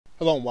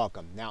Hello and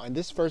welcome. Now in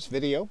this first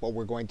video, what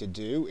we're going to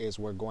do is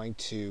we're going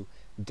to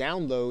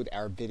download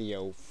our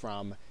video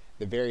from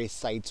the various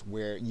sites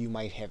where you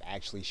might have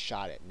actually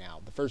shot it.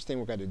 Now the first thing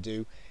we're going to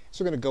do is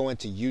we're going to go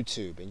into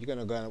YouTube, and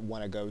you're going to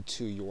want to go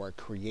to your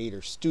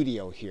Creator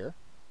Studio here.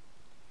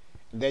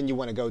 And then you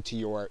want to go to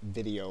your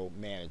Video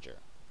Manager.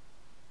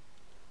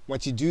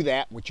 Once you do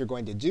that, what you're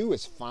going to do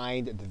is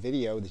find the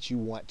video that you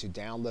want to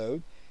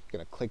download. You're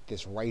going to click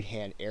this right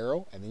hand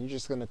arrow, and then you're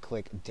just going to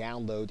click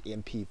download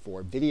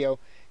MP4 video.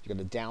 You're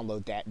going to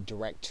download that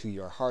direct to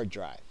your hard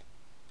drive.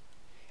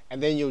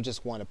 And then you'll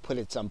just want to put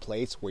it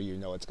someplace where you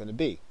know it's going to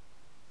be.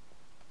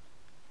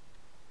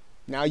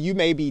 Now you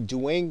may be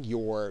doing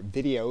your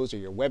videos or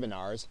your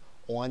webinars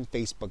on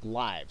Facebook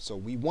Live. So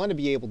we want to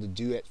be able to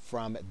do it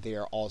from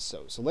there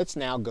also. So let's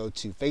now go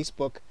to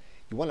Facebook.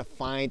 You want to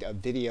find a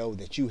video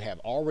that you have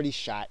already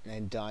shot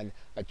and done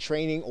a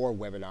training or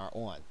webinar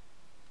on.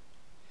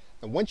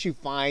 And once you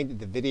find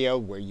the video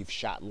where you've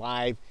shot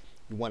live,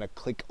 you want to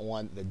click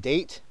on the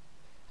date.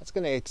 That's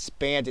going to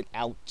expand it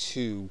out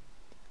to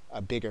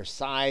a bigger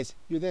size.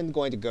 You're then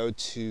going to go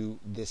to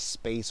this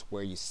space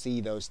where you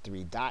see those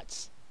three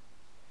dots.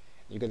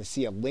 You're going to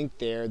see a link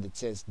there that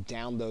says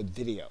download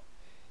video.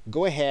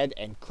 Go ahead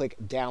and click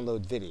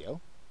download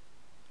video.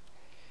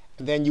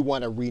 And then you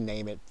want to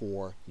rename it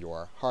for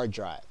your hard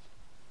drive.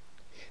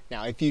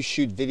 Now if you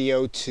shoot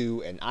video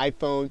to an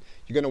iPhone,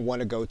 you're going to want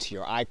to go to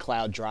your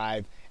iCloud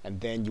drive, and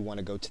then you want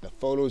to go to the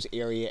photos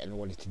area in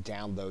order to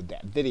download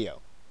that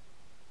video.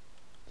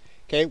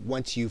 Okay,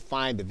 once you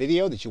find the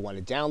video that you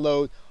want to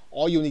download,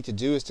 all you'll need to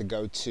do is to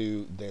go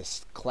to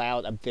this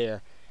cloud up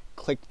there,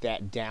 click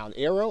that down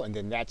arrow, and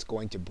then that's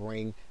going to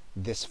bring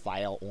this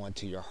file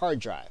onto your hard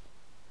drive.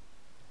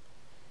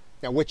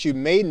 Now what you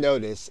may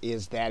notice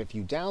is that if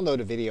you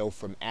download a video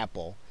from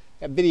Apple,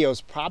 that video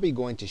is probably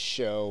going to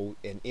show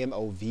an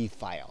MOV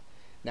file.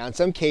 Now in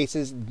some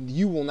cases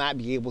you will not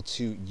be able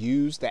to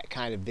use that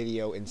kind of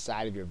video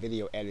inside of your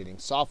video editing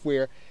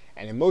software,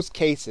 and in most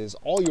cases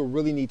all you'll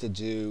really need to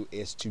do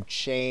is to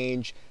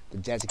change the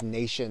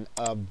designation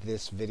of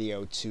this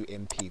video to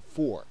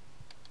MP4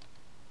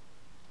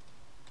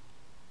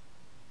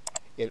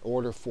 in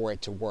order for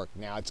it to work.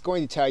 Now it's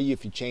going to tell you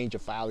if you change a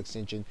file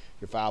extension,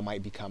 your file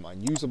might become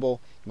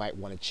unusable. You might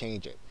want to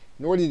change it.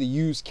 In order to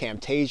use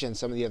Camtasia and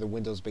some of the other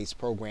Windows-based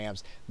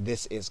programs,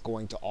 this is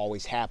going to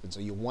always happen. So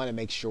you want to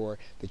make sure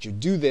that you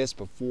do this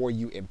before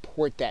you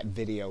import that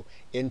video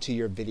into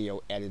your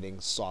video editing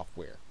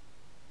software.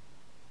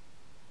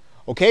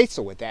 Okay,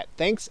 so with that,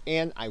 thanks,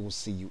 and I will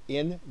see you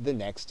in the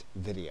next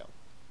video.